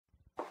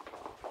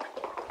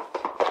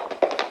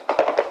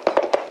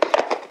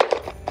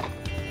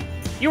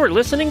You are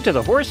listening to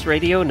the Horse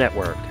Radio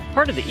Network,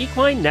 part of the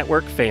Equine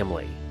Network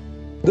family.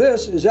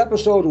 This is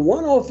episode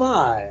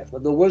 105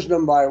 of the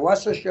Wisdom by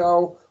WESA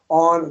show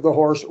on the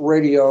Horse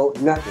Radio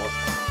Network.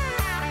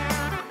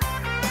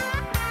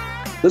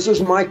 This is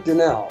Mike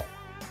Donnell.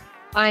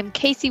 I'm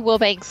Casey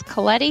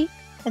Wilbanks-Coletti.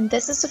 And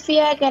this is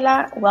Sophia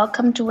Aguilar.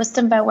 Welcome to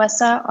Wisdom by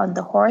WESA on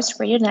the Horse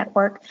Radio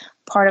Network,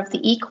 part of the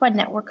Equine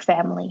Network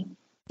family.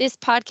 This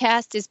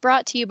podcast is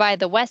brought to you by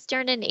the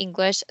Western and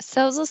English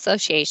Sales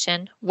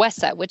Association,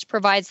 WESA, which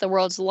provides the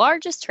world's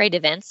largest trade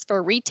events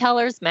for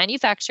retailers,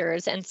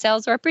 manufacturers, and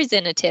sales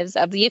representatives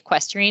of the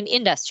equestrian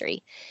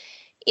industry.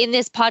 In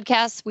this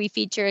podcast, we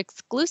feature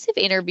exclusive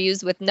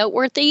interviews with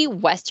noteworthy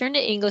Western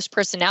and English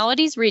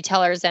personalities,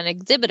 retailers, and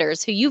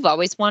exhibitors who you've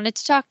always wanted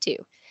to talk to.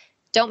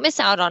 Don't miss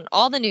out on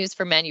all the news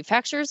from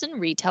manufacturers and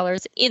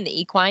retailers in the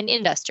equine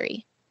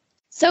industry.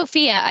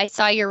 Sophia, I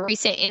saw your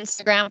recent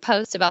Instagram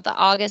post about the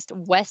August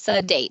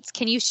WESA dates.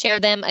 Can you share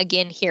them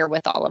again here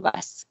with all of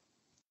us?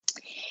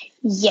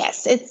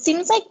 Yes, it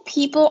seems like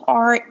people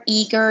are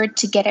eager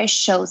to get a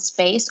show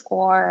space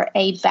or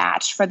a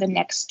badge for the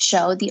next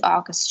show, the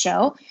August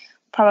show,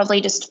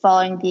 probably just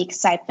following the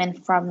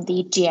excitement from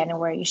the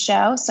January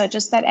show. So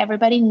just that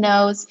everybody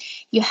knows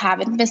you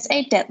haven't missed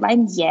a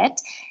deadline yet.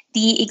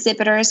 The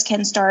exhibitors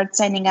can start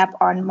signing up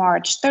on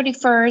March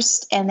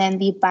 31st, and then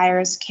the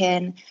buyers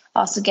can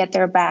also get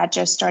their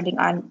badges starting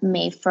on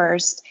May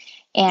 1st.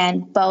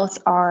 And both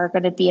are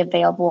going to be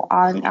available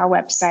on our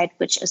website,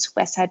 which is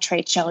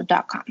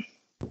wesatradeshow.com.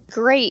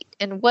 Great.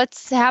 And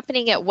what's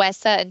happening at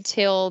WESA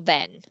until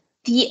then?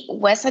 The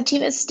WESA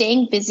team is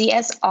staying busy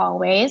as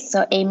always.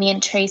 So Amy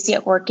and Tracy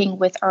are working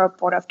with our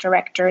board of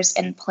directors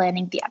and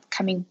planning the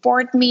upcoming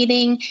board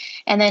meeting.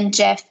 And then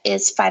Jeff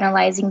is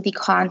finalizing the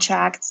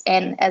contracts.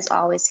 And as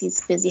always, he's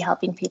busy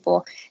helping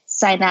people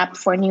sign up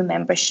for new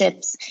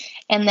memberships.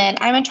 And then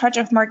I'm in charge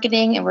of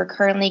marketing, and we're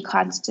currently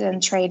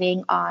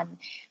concentrating on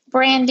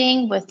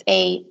branding with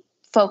a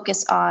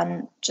focus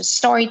on just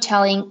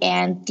storytelling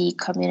and the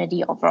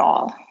community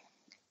overall.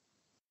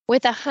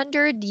 With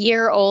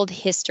 100-year-old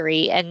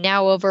history and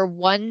now over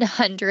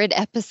 100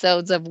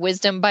 episodes of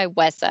Wisdom by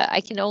WESA, I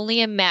can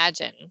only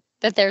imagine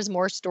that there's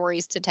more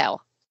stories to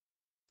tell.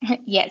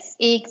 Yes,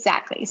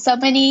 exactly. So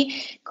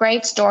many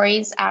great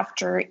stories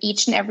after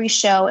each and every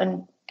show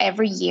and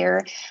every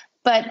year.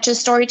 But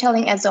just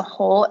storytelling as a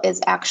whole is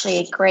actually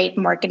a great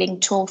marketing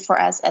tool for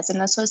us as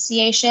an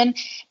association.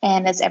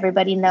 And as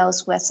everybody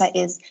knows, WESA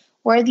is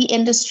where the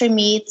industry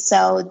meets.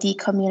 So the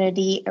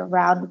community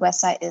around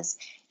WESA is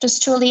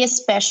just truly a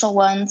special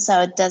one.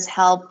 So it does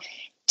help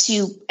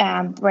to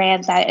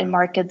brand that and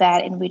market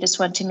that. And we just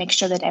want to make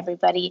sure that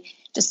everybody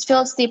just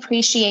feels the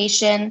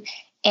appreciation.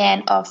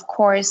 And of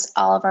course,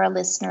 all of our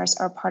listeners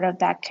are part of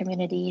that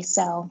community.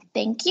 So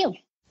thank you.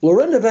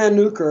 Lorinda Van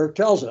Newkirk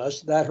tells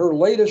us that her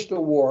latest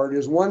award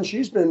is one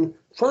she's been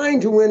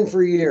trying to win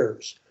for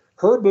years.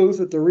 Her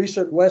booth at the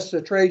recent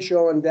WESA trade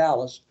show in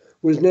Dallas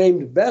was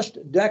named Best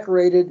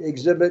Decorated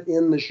Exhibit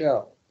in the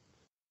show.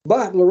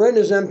 But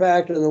Lorinda's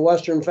impact in the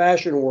Western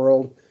fashion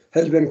world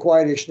has been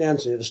quite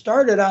extensive. It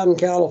started out in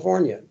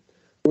California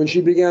when she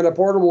began a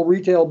portable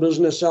retail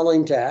business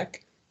selling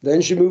tack.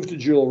 Then she moved to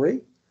jewelry.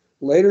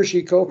 Later,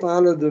 she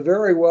co-founded the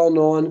very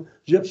well-known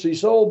Gypsy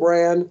Soule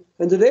brand,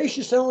 and today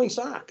she's selling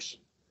socks.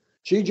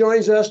 She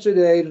joins us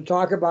today to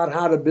talk about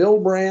how to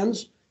build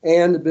brands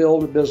and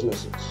build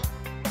businesses.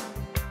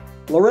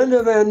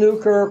 Lorinda Van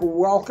Newkirk,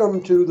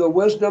 welcome to the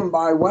Wisdom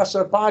by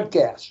WESA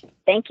podcast.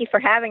 Thank you for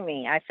having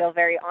me. I feel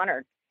very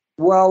honored.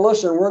 Well,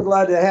 listen, we're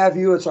glad to have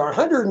you. It's our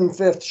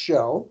 105th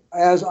show.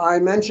 As I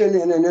mentioned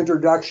in an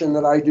introduction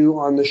that I do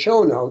on the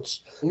show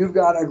notes, you've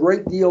got a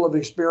great deal of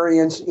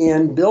experience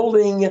in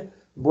building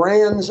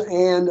brands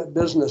and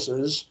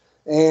businesses.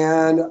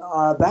 And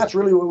that's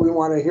really what we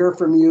want to hear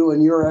from you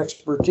and your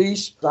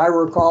expertise. I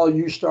recall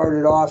you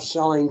started off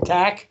selling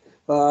tack,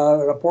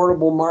 a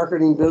portable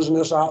marketing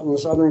business out in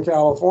Southern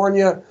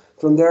California.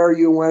 From there,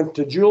 you went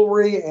to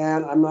jewelry,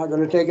 and I'm not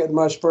going to take it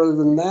much further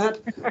than that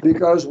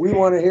because we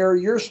want to hear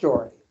your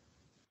story.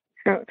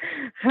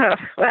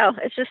 Well,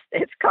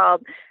 it's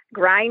called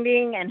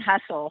grinding and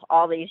hustle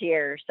all these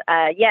years.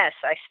 Yes,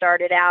 I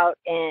started out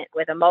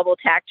with a mobile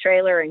tack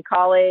trailer in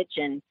college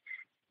and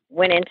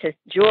went into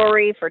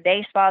jewelry for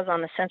day spas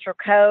on the Central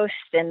Coast,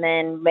 and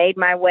then made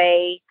my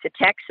way to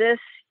Texas,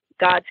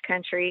 God's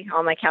country.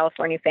 All my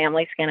California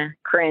family's going to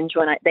cringe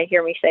when they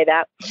hear me say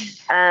that.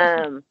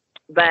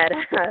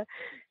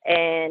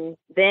 And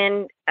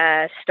then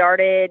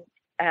started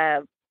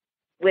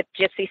with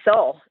Gypsy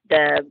Soule,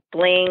 the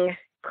bling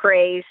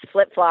craze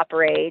flip-flop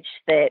rage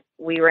that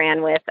we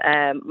ran with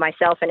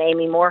myself and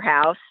Amy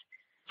Morehouse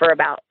for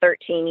about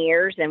 13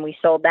 years. And we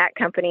sold that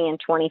company in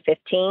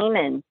 2015.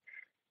 And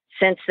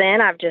since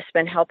then, I've just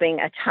been helping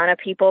a ton of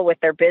people with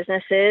their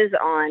businesses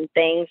on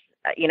things,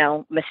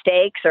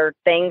 mistakes or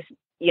things,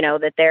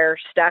 that they're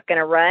stuck in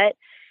a rut.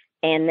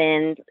 And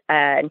then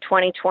in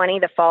 2020,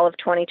 the fall of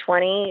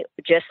 2020,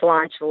 just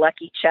launched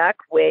Lucky Chuck,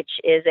 which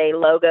is a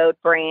logoed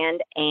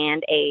brand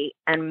and an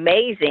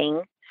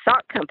amazing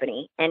sock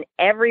company. And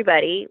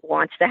everybody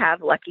wants to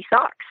have lucky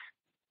socks.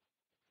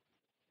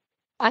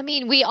 I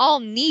mean, we all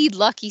need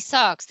lucky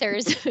socks.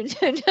 There's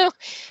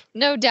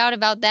no doubt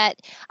about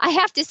that. I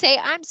have to say,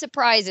 I'm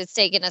surprised it's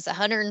taken us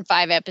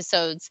 105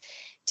 episodes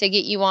to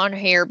get you on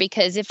here,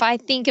 because if I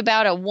think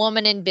about a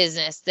woman in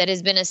business that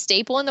has been a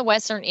staple in the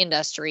Western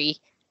industry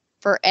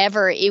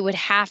forever, it would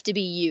have to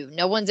be you.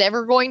 No one's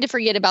ever going to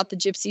forget about the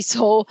Gypsy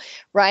Soule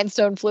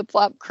rhinestone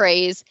flip-flop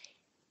craze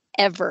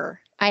ever.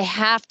 I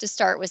have to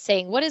start with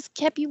saying, what has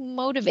kept you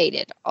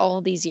motivated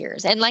all these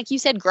years? And like you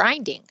said,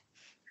 grinding.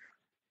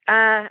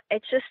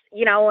 It's just,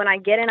 when I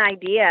get an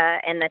idea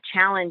and the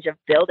challenge of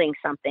building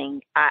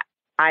something,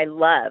 I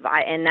love,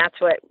 and that's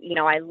what,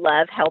 I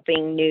love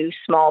helping new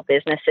small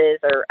businesses,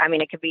 or,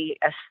 it could be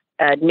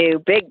a new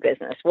big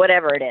business,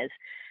 whatever it is.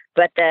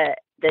 But the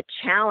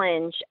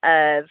challenge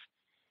of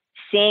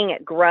seeing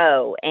it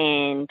grow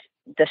and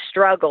the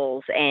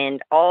struggles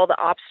and all the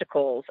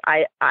obstacles,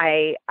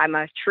 I'm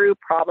a true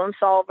problem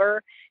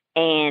solver.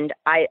 And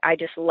I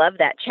just love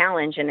that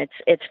challenge. And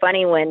it's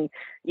funny when,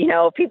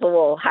 people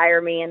will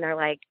hire me and they're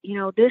like,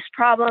 this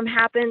problem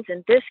happens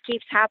and this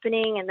keeps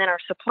happening. And then our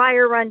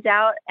supplier runs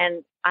out,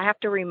 and I have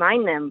to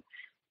remind them,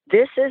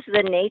 this is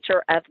the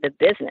nature of the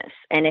business.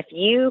 And if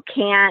you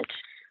can't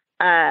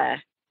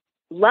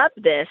love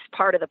this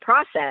part of the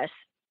process,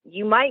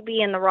 you might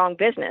be in the wrong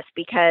business,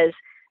 because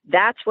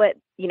that's what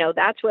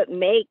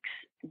makes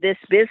this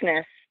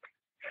business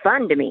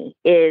fun to me.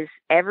 Is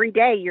every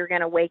day you're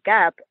going to wake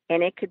up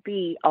and it could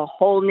be a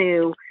whole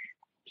new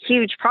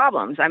huge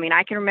problems.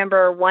 I can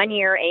remember one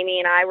year Amy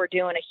and I were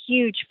doing a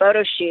huge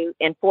photo shoot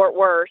in Fort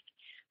Worth.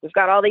 We've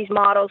got all these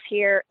models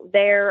there,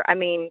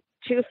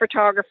 2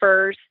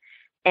 photographers,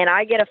 and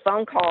I get a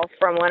phone call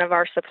from one of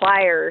our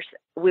suppliers.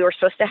 We were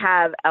supposed to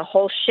have a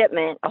whole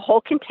shipment, a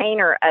whole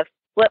container of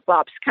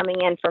flip-flops coming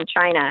in from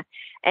China,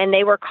 and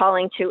they were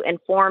calling to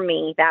inform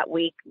me that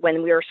week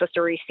when we were supposed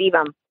to receive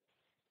them.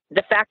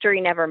 The factory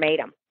never made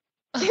them.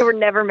 They were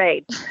never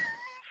made.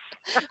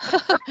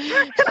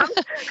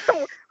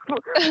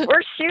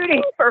 We're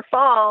shooting for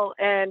fall,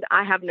 and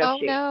I have no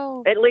shoes.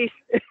 No. At least,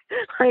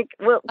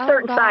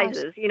 certain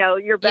sizes.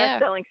 Your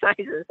best-selling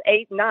sizes,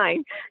 8,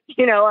 9.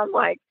 I'm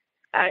like,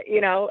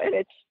 and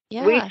it's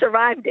we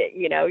survived it.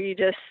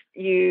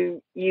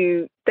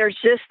 There's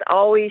just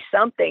always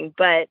something.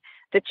 But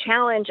the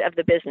challenge of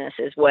the business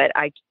is what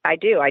I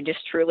do. I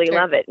just truly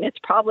love it, and it's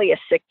probably a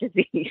sick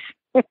disease.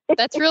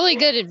 That's really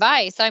good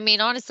advice.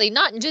 Honestly,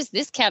 not in just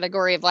this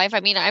category of life.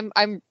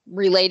 I'm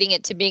relating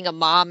it to being a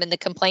mom and the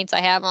complaints I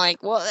have. I'm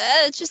like, well,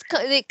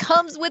 it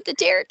comes with the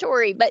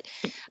territory, but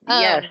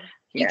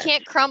you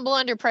can't crumble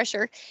under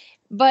pressure.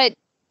 But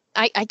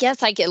I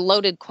guess I get a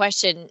loaded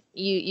question.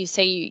 You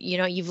say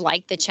you've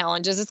liked the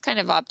challenges. It's kind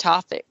of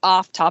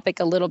off topic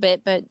a little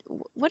bit, but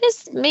what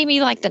is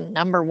maybe like the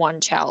number one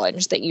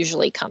challenge that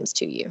usually comes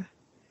to you?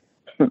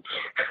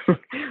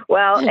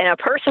 Well, in a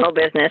personal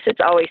business, it's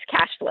always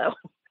cash flow.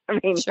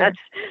 Sure.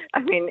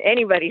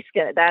 Anybody's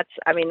that's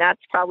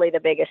probably the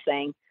biggest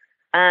thing.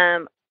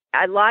 A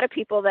lot of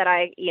people that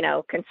I,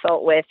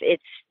 consult with,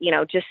 it's,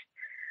 just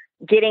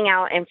getting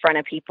out in front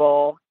of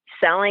people,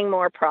 selling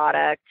more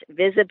product,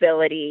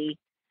 visibility.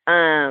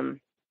 And,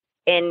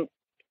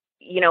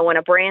 when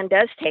a brand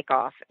does take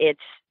off,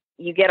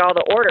 you get all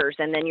the orders,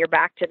 and then you're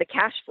back to the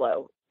cash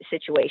flow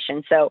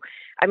situation. So,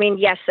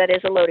 yes, that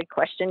is a loaded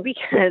question,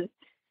 because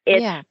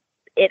it's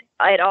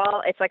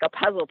like a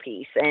puzzle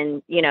piece,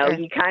 and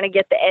you kind of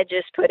get the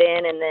edges put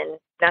in, and then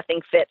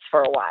nothing fits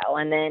for a while,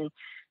 and then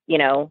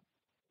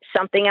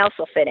something else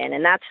will fit in.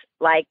 And that's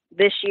like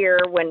this year,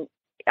 when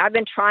I've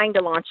been trying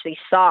to launch these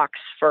socks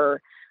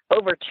for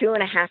over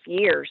 2.5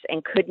 years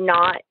and could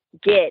not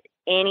get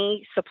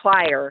any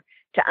supplier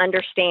to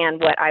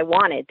understand what I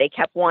wanted. They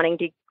kept wanting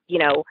to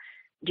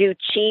do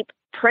cheap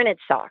printed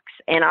socks,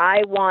 and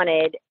I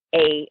wanted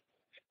a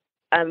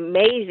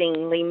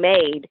amazingly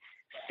made,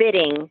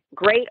 fitting,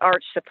 great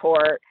arch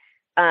support,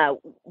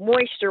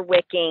 moisture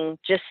wicking,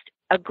 just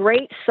a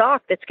great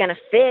sock that's going to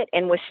fit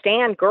and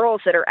withstand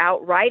girls that are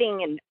out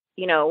riding in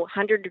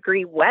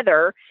 100-degree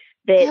weather,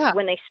 that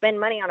when they spend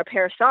money on a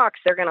pair of socks,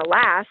 they're going to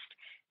last.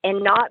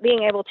 And not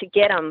being able to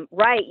get them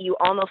right, you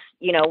almost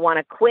want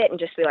to quit and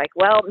just be like,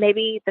 well,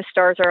 maybe the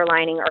stars are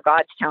aligning, or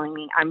God's telling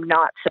me I'm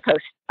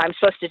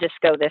supposed to just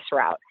go this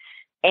route.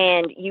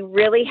 And you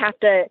really have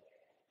to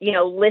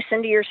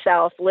listen to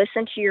yourself,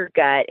 listen to your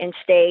gut, and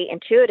stay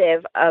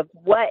intuitive of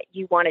what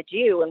you want to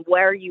do and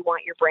where you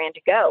want your brand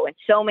to go. And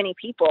so many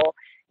people,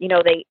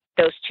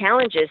 those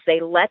challenges,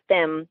 they let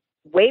them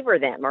waver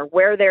them, or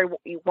where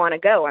you want to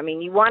go.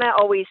 You want to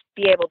always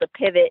be able to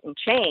pivot and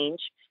change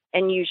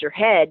and use your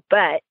head.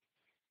 But,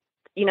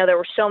 there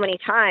were so many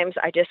times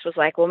I just was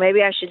like, well,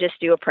 maybe I should just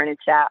do a printed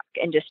sock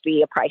and just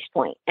be a price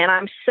point. And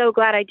I'm so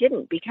glad I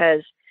didn't,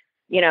 because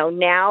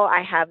now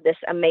I have this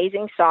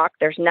amazing sock.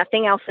 There's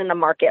nothing else in the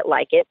market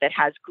like it that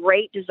has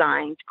great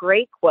designs,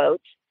 great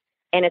quotes,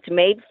 and it's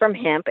made from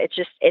hemp.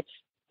 So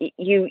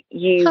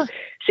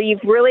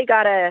you've really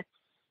got to,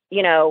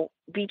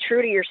 be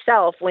true to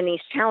yourself when these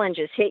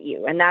challenges hit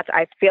you. And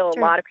I feel a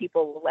lot of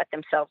people will let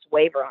themselves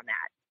waver on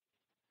that.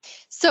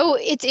 So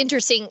it's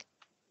interesting.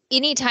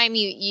 Anytime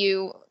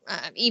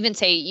even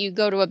say you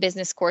go to a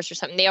business course or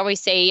something, they always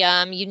say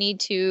you need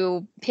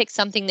to pick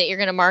something that you're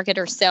going to market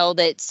or sell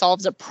that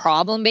solves a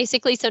problem,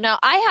 basically. So now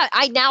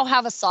I now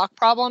have a sock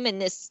problem in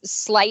this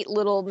slight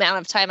little amount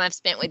of time I've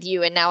spent with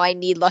you, and now I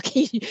need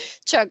Lucky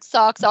Chuck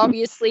socks,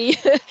 obviously,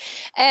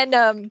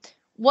 and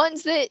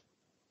ones that.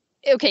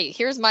 Okay,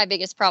 here's my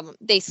biggest problem.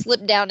 They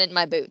slip down in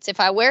my boots. If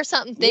I wear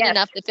something thin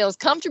enough that feels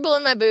comfortable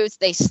in my boots,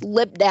 they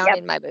slip down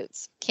in my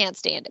boots. Can't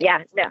stand it.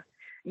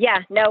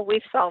 No,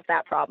 we've solved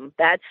that problem.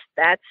 That's,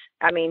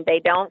 I mean, they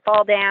don't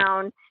fall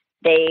down.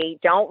 They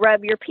don't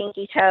rub your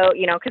pinky toe,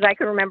 because I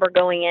can remember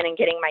going in and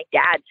getting my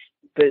dad's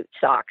boot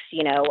socks,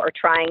 or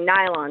trying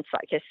nylon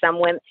socks. Because some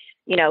women,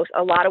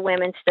 a lot of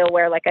women still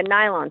wear like a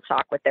nylon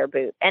sock with their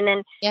boot. And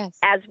then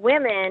as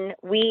women,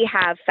 we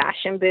have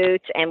fashion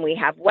boots and we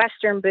have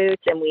Western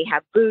boots and we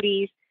have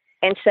booties.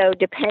 And so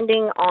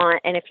depending on,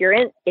 and if you're,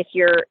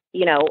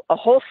 a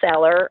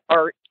wholesaler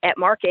or at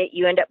market,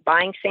 you end up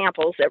buying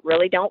samples that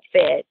really don't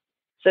fit.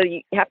 So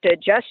you have to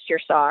adjust your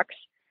socks.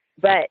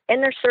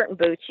 And there's certain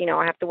boots,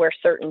 I have to wear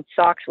certain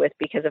socks with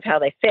because of how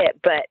they fit.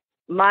 But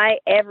my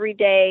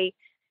everyday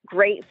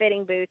great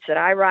fitting boots that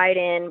I ride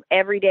in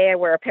every day, I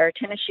wear a pair of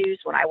tennis shoes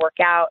when I work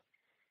out.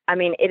 I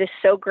mean, it is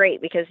so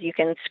great because you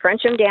can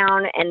scrunch them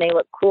down and they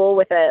look cool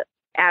with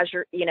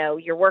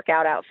your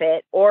workout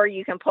outfit, or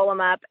you can pull them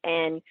up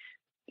and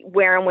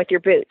wear them with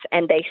your boots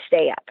and they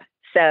stay up.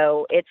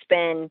 So it's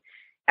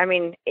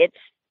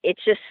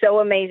just so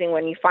amazing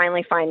when you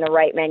finally find the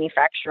right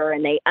manufacturer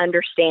and they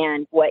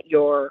understand what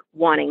you're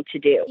wanting to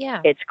do.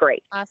 Yeah. It's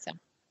great. Awesome.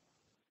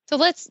 So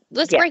let's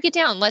break it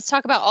down. Let's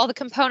talk about all the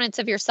components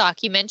of your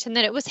sock. You mentioned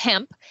that it was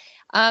hemp,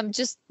 and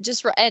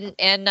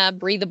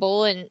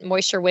breathable and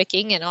moisture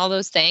wicking and all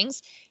those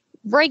things.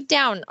 Break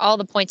down all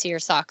the points of your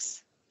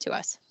socks to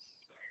us.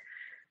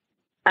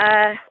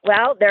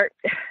 Well,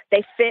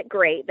 they fit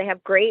great. They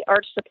have great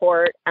arch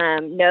support,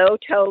 no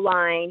toe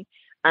line.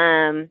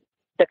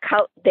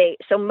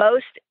 So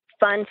most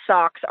fun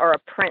socks are a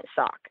print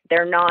sock.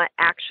 They're not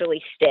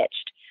actually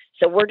stitched.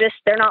 So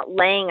they're not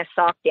laying a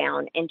sock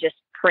down and just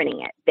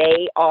printing it.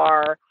 They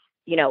are,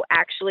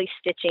 actually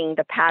stitching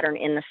the pattern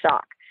in the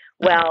sock.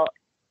 Well,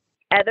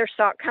 other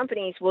sock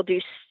companies will do,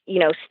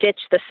 stitch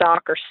the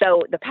sock or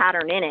sew the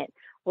pattern in it.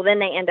 Well, then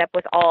they end up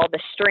with all the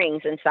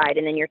strings inside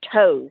and then your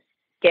toes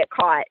get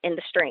caught in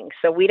the strings.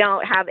 So we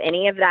don't have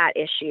any of that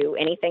issue,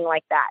 anything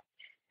like that.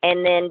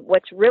 And then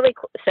what's really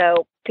cool,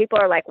 so people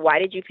are like, why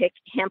did you pick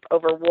hemp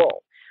over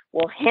wool?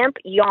 Well, hemp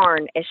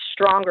yarn is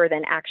stronger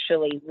than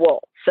actually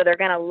wool. So they're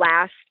going to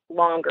last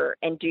longer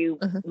and do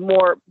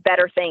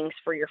better things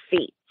for your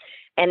feet.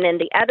 And then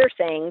the other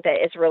thing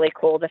that is really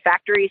cool, the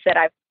factories that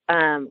I've,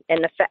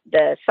 and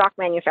the sock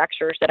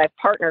manufacturers that I've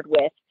partnered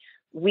with,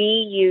 we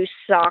use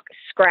sock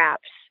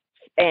scraps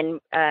and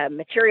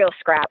material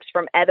scraps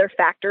from other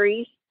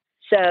factories.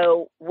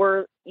 So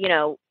we're,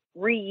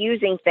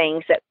 reusing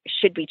things that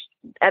should be,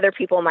 other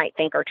people might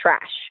think are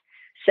trash.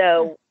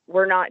 So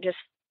we're not just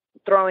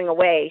throwing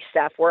away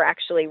stuff. We're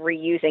actually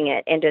reusing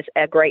it into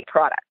a great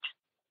product.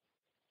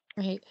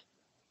 Right.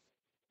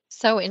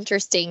 So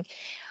interesting.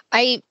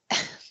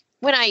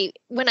 When I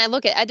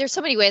look at, there's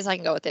so many ways I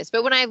can go with this,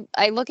 but when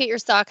I look at your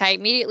stock, I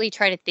immediately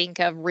try to think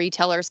of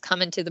retailers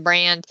coming to the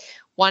brand,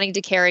 wanting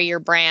to carry your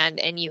brand,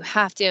 and you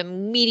have to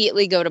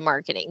immediately go to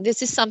marketing.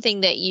 This is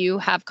something that you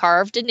have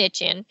carved a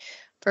niche in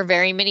for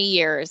very many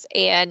years,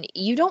 and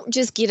you don't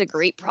just get a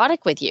great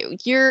product with you.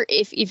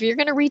 If you're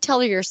going to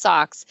retail your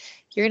socks,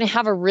 you're going to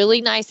have a really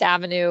nice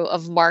avenue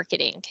of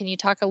marketing. Can you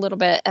talk a little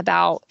bit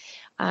about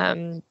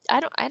I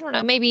don't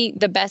know, maybe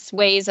the best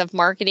ways of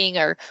marketing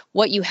or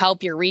what you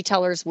help your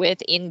retailers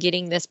with in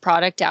getting this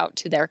product out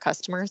to their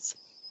customers?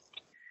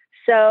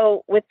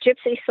 So with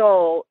Gypsy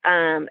Soule,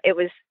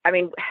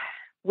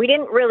 we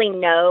didn't really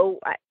know,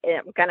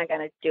 I'm kind of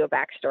going to do a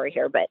backstory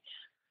here, but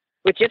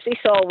with Gypsy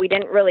Soule, we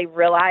didn't really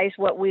realize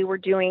what we were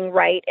doing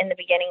right in the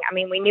beginning. I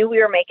mean, we knew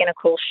we were making a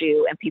cool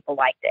shoe and people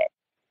liked it,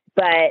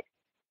 but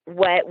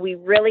what we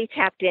really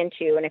tapped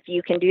into, and if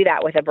you can do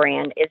that with a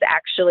brand, is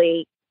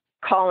actually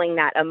calling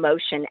that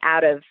emotion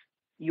out of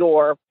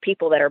your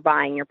people that are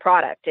buying your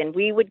product. And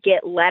we would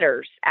get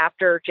letters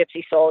after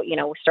Gypsy Soule,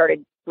 we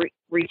started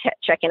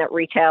checking at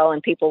retail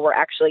and people were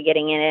actually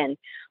getting it in.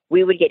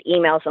 We would get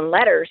emails and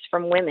letters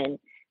from women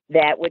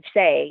that would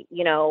say,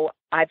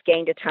 I've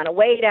gained a ton of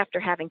weight after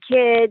having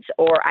kids,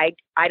 or I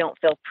don't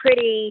feel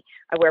pretty.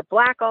 I wear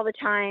black all the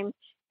time.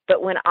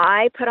 But when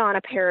I put on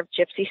a pair of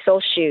Gypsy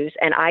Soule shoes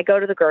and I go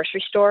to the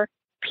grocery store,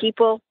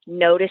 people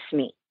notice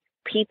me.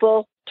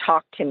 People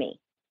talk to me.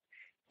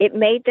 It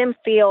made them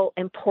feel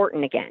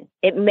important again.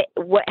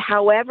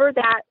 However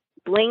that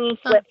blingy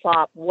flip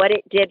flop, what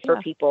it did for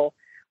people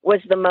was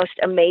the most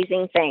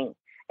amazing thing.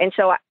 And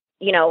so,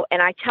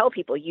 and I tell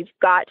people, you've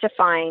got to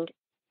find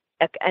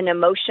an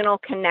emotional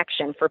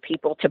connection for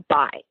people to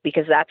buy,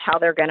 because that's how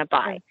they're going to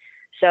buy.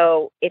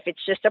 So if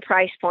it's just a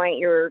price point,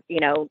 you're,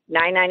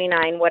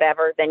 $9.99,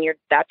 whatever, then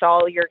that's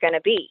all you're going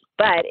to be.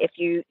 But if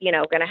you,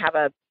 going to have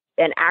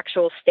an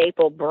actual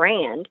staple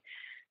brand,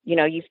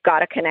 you've got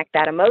to connect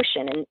that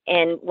emotion.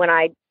 And when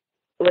I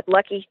with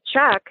Lucky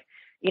Chuck,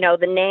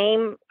 the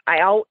name,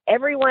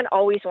 everyone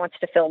always wants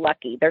to feel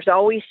lucky. There's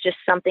always just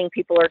something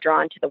people are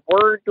drawn to the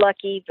word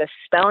lucky, the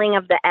spelling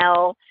of the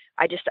L.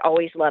 I just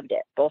always loved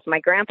it. Both my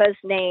grandpa's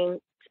name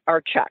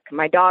are Chuck.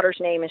 My daughter's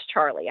name is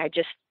Charlie.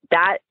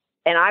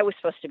 And I was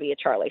supposed to be a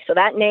Charlie. So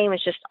that name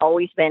has just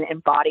always been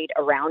embodied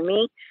around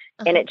me.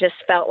 And it just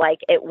felt like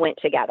it went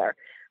together.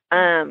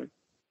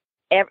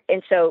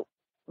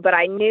 But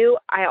I knew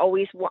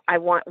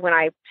when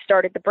I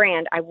started the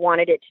brand, I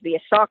wanted it to be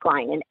a sock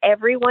line, and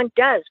everyone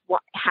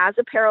has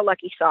a pair of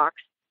Lucky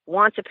socks,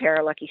 wants a pair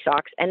of Lucky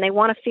socks, and they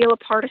want to feel a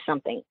part of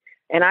something.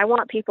 And I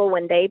want people,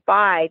 when they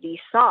buy these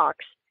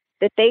socks,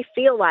 that they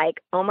feel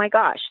like, oh my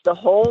gosh, the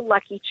whole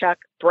Lucky Chuck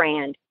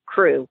brand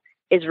crew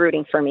is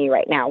rooting for me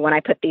right now when I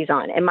put these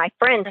on. And my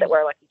friends that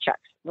wear Lucky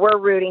Chucks, we're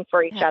rooting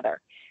for each other.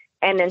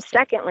 And then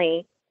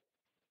secondly,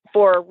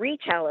 for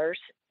retailers,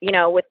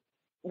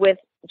 with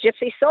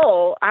Gypsy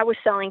Soule, I was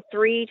selling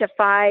 $300 to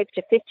 $500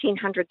 to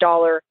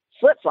 $1,500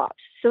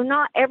 flip-flops. So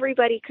not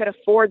everybody could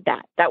afford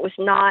that.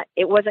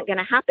 It wasn't going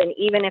to happen,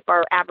 even if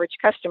our average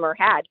customer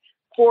had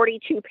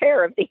 42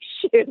 pair of these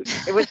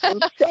shoes. It was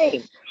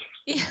insane.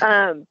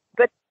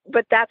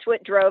 But that's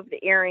what drove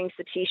the earrings,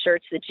 the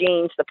t-shirts, the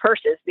jeans, the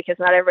purses, because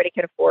not everybody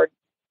could afford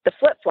the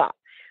flip-flop.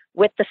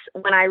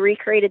 When I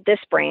recreated this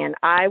brand,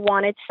 I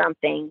wanted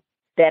something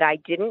that I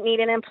didn't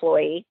need an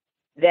employee,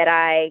 that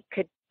I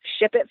could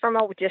ship it from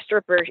a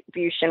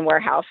distribution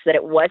warehouse, that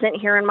it wasn't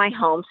here in my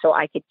home, so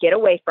I could get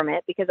away from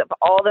it because of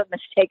all the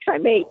mistakes I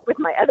made with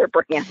my other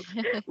brands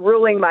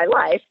ruling my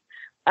life.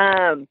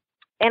 And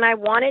I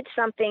wanted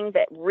something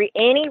that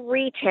any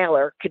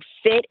retailer could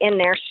fit in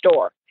their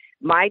store.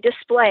 My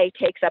display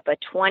takes up a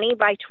 20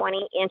 by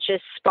 20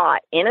 inches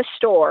spot in a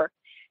store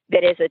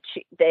that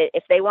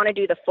if they want to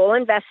do the full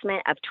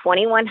investment of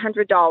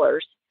 $2,100,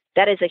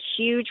 that is a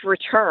huge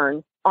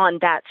return on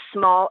that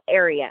small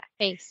area.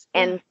 Thanks.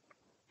 And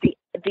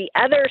the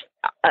other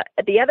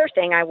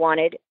thing I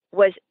wanted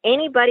was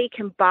anybody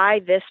can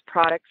buy this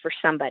product for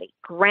somebody.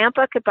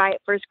 Grandpa could buy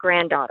it for his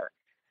granddaughter.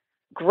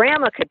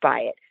 Grandma could buy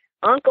it.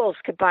 Uncles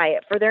could buy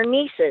it for their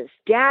nieces.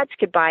 Dads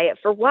could buy it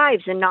for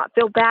wives and not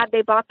feel bad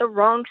they bought the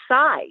wrong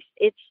size.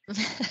 It's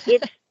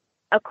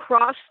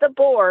across the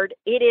board.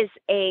 It is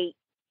a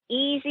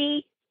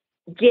easy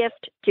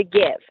gift to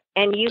give.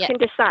 And you can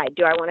decide,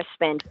 do I want to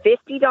spend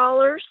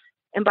 $50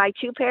 and buy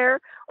 2 pair,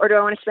 or do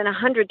I want to spend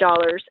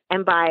 $100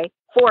 and buy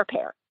 4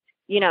 pair?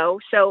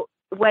 So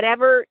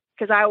whatever,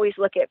 because I always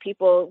look at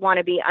people want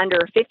to be under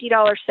a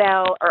 $50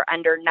 sale or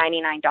under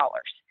 $99.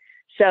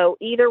 So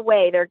either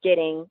way, they're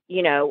getting,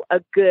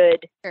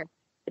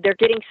 they're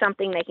getting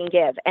something they can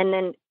give. And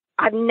then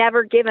I've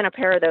never given a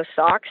pair of those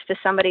socks to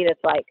somebody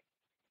that's like,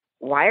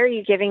 why are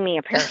you giving me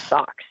a pair of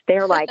socks?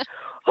 They're like,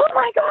 oh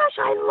my gosh,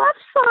 I love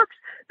socks.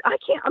 I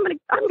can't, I'm going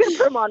to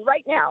put them on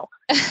right now.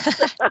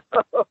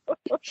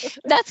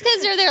 That's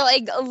because they're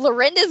like,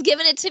 Lorinda's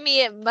giving it to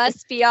me. It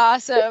must be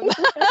awesome.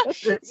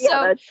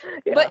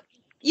 But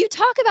you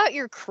talk about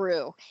your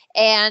crew,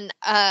 and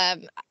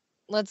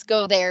let's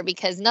go there,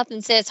 because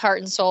nothing says heart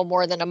and soul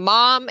more than a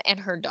mom and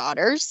her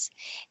daughters.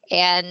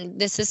 And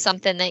this is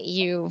something that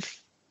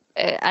you've,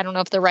 I don't know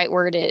if the right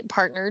word is,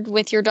 partnered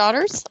with your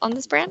daughters on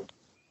this brand.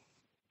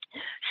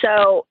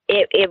 So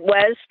it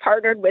was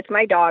partnered with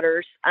my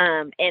daughters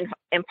in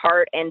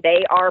part, and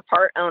they are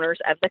part owners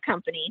of the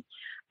company.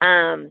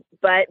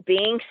 But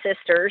being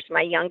sisters,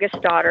 my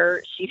youngest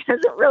daughter, she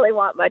doesn't really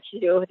want much to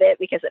do with it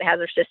because it has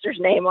her sister's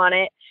name on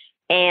it.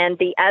 And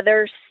the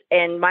others,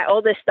 and my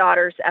oldest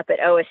daughter's up at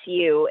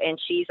OSU, and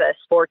she's a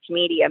sports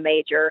media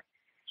major.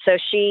 So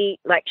she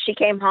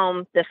came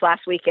home this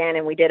last weekend,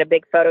 and we did a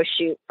big photo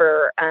shoot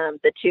for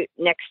the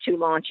next two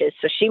launches.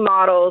 So she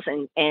models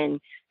and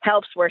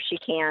helps where she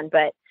can,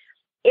 but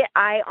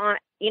I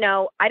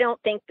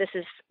don't think this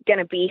is going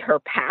to be her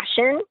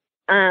passion.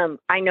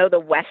 I know the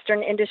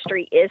Western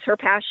industry is her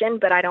passion,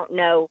 but I don't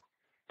know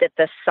that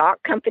the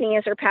sock company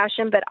is her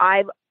passion. But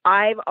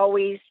I've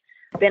always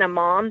been a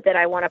mom that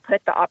I want to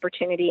put the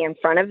opportunity in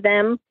front of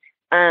them.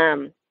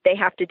 They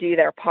have to do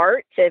their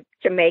part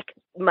to make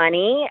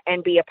money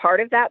and be a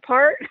part of that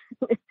part.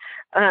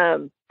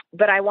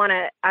 But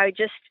I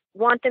just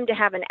want them to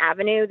have an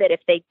avenue that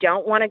if they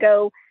don't want to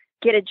go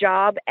get a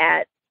job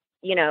at,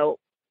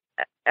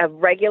 a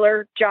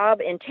regular job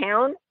in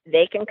town,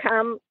 they can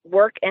come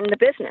work in the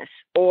business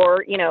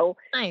or,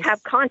 Nice.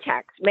 Have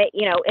contacts,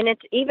 and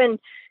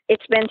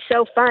it's been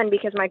so fun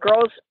because my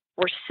girls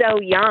were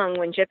so young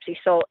when Gypsy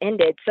Soule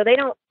ended. So they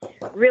don't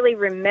really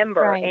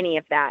remember any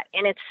of that.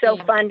 And it's so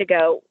fun to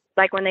go,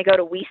 like when they go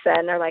to WESA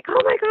and they're like,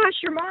 oh my gosh,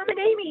 your mom and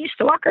Amy used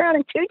to walk around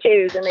in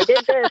tutus and they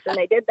did this and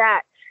they did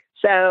that.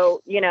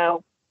 So,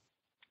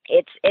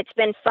 it's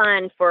been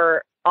fun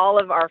for all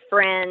of our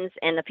friends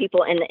and the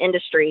people in the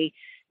industry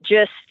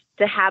just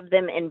to have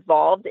them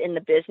involved in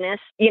the business.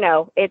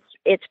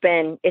 It's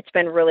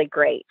been really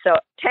great. So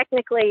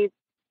technically,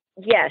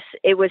 yes,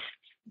 it was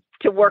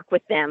to work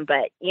with them,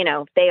 but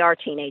they are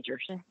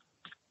teenagers.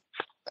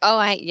 Oh,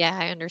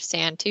 I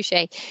understand. Touche.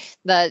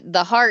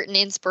 The heart and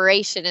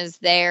inspiration is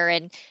there.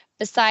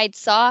 besides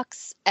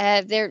socks,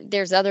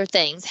 there's other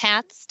things: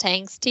 hats,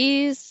 tanks,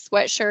 tees,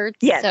 sweatshirts.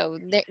 Yes. So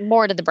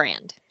more to the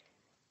brand.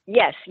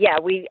 Yes, yeah.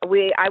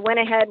 I went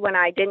ahead when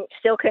I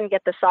still couldn't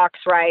get the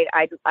socks right.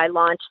 I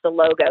launched the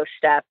logo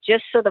stuff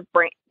just so the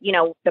brand,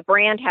 the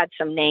brand had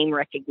some name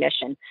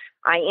recognition.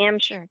 I am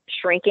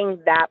shrinking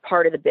that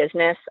part of the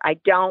business. I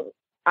don't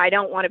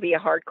want to be a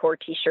hardcore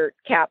t-shirt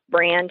cap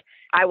brand.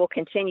 I will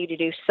continue to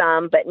do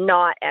some, but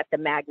not at the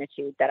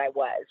magnitude that I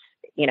was.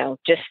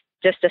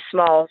 Just a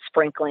small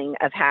sprinkling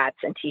of hats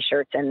and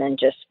t-shirts, and then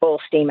just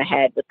full steam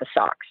ahead with the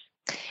socks.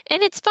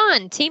 And it's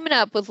fun teaming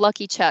up with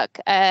Lucky Chuck.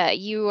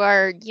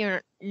 You're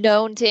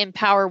known to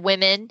empower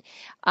women,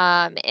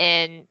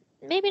 and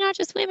maybe not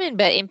just women,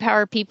 but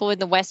empower people in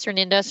the Western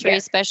industry,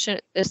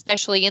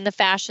 especially in the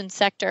fashion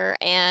sector.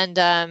 And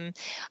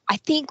I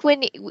think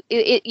when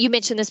you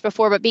mentioned this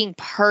before, but being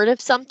part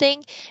of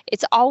something,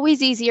 it's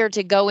always easier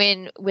to go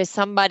in with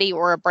somebody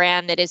or a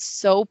brand that is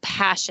so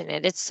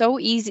passionate. It's so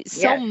easy,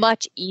 so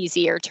much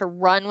easier to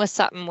run with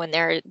something when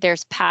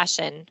there's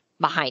passion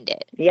behind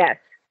it.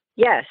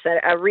 Yes,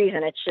 a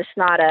reason. It's just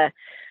not a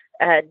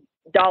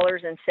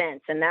dollars and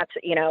cents. And that's,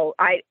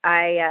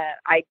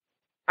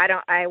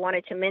 I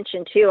wanted to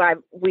mention too,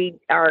 we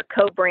are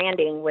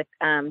co-branding with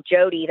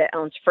Jody that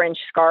owns Fringe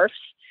Scarves.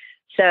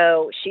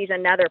 So she's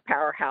another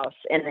powerhouse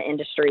in the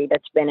industry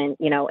that's been in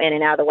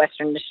and out of the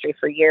Western industry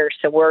for years.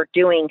 So we're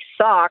doing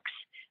socks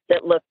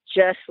that look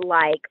just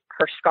like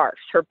her scarves,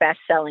 her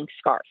best-selling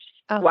scarves,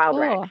 Wild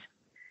Rags.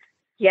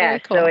 Yeah,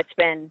 cool. So it's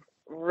been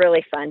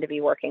really fun to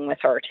be working with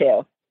her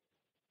too.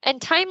 And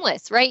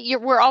timeless, right?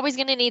 We're always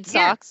going to need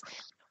socks. Yeah.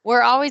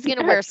 We're always going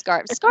to wear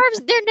scarves.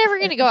 Scarves, they're never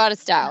going to go out of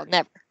style.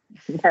 Never.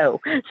 No.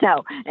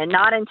 And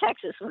not in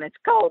Texas when it's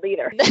cold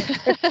either.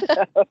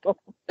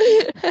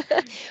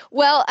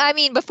 Well, I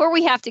mean, before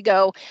we have to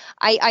go,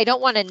 I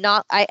don't want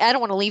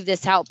to leave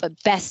this out,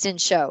 but best in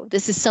show.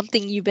 This is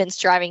something you've been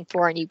striving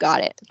for and you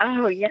got it.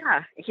 Oh,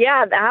 yeah.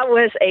 Yeah, that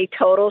was a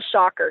total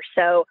shocker.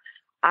 So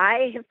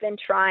I have been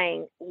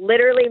trying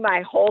literally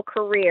my whole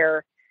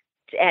career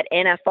at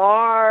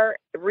NFR,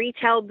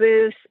 retail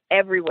booths,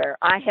 everywhere.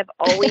 I have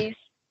always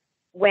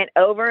went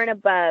over and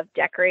above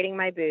decorating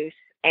my booth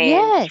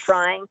and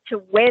trying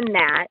to win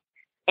that.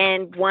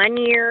 And one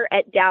year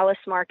at Dallas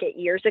Market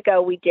years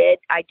ago,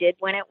 I did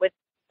win it with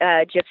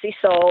Gypsy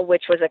Soule,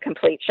 which was a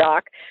complete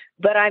shock.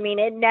 But I mean,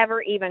 it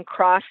never even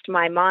crossed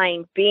my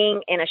mind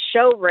being in a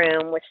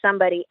showroom with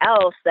somebody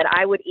else that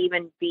I would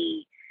even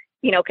be,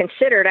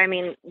 considered. I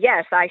mean,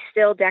 yes, I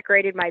still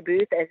decorated my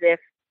booth as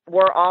if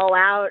we're all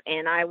out,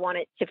 and I want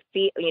it to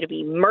feel, to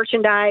be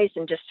merchandised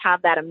and just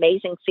have that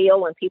amazing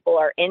feel when people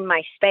are in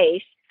my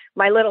space,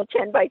 my little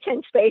 10 by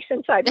 10 space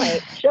inside my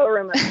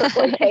showroom at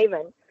Turquoise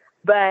Haven.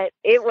 But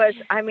it was,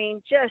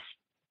 just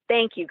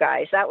thank you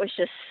guys. That was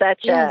just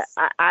such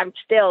I'm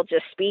still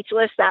just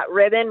speechless. That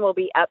ribbon will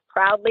be up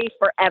proudly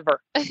forever.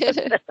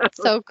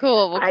 So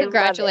cool. Well,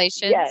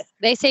 congratulations. Yes.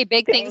 They say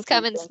big things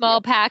come in small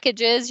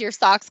packages. Your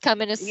socks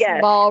come in a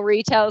small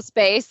retail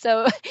space.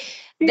 So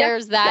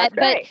there's that.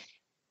 Right. But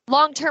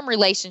long-term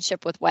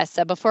relationship with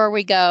WESA. Before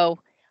we go,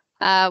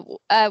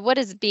 what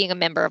has being a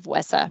member of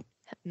WESA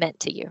meant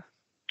to you?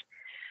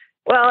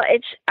 Well,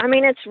 it's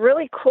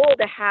really cool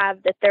to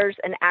have that there's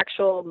an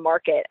actual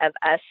market of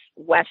us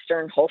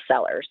Western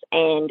wholesalers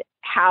and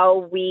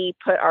how we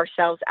put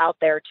ourselves out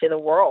there to the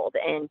world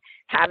and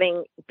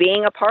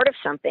being a part of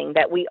something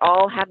that we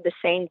all have the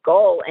same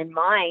goal in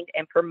mind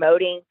and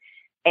promoting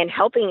and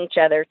helping each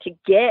other to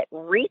get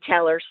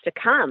retailers to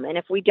come. And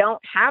if we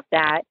don't have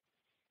that,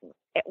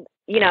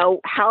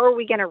 how are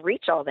we going to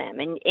reach all them?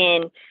 And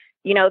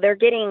they're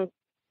getting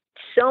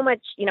so much,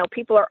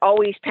 people are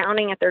always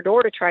pounding at their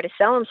door to try to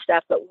sell them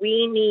stuff, but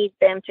we need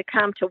them to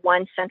come to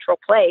one central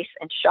place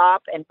and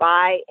shop and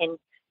buy. And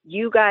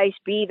you guys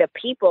be the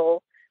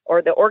people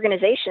or the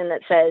organization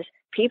that says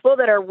people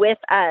that are with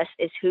us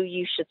is who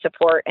you should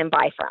support and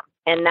buy from.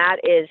 And that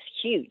is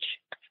huge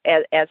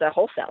as a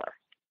wholesaler.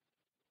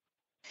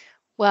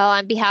 Well,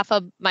 on behalf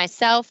of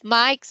myself,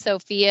 Mike,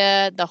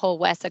 Sophia, the whole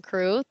WESA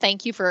crew,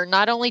 thank you for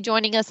not only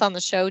joining us on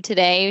the show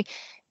today,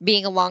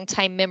 being a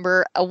longtime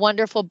member, a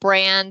wonderful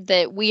brand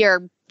that we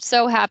are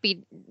so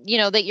happy,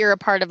 that you're a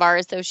part of our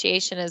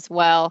association as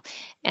well.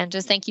 And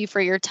just thank you for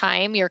your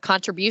time, your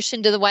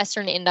contribution to the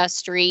Western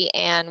industry.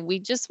 And we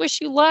just wish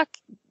you luck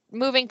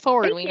moving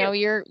forward. We know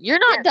you're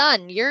not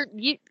done.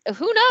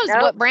 Who knows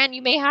what brand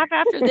you may have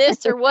after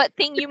this or what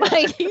thing you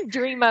might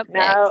dream up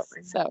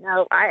next.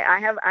 So I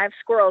have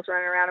squirrels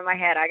running around in my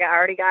head. I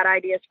already got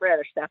ideas for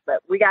other stuff,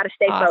 but we got to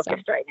stay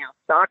focused right now.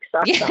 Socks.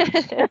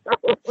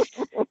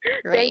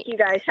 Thank you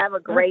guys. Have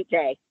a great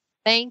day.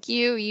 Thank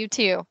you. You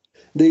too.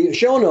 The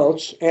show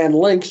notes and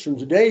links from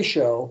today's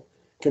show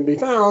can be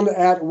found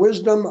at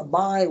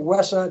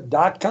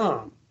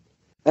wisdombywesa.com.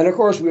 And of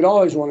course, we'd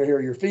always want to hear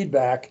your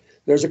feedback.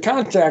 There's a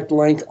contact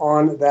link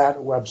on that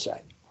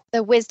website.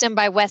 The Wisdom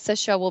by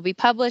WESA show will be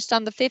published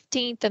on the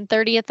 15th and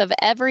 30th of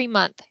every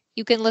month.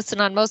 You can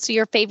listen on most of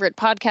your favorite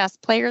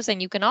podcast players,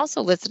 and you can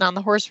also listen on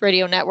the Horse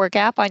Radio Network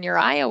app on your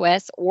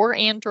iOS or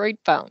Android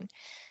phone.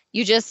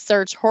 You just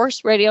search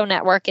Horse Radio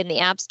Network in the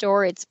App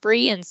Store. It's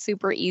free and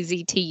super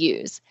easy to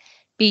use.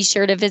 Be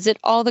sure to visit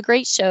all the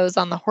great shows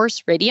on the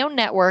Horse Radio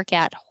Network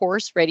at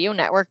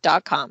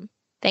horseradionetwork.com.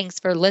 Thanks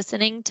for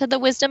listening to the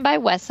Wisdom by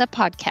WESA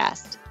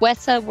podcast.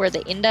 WESA, where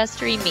the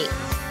industry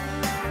meets.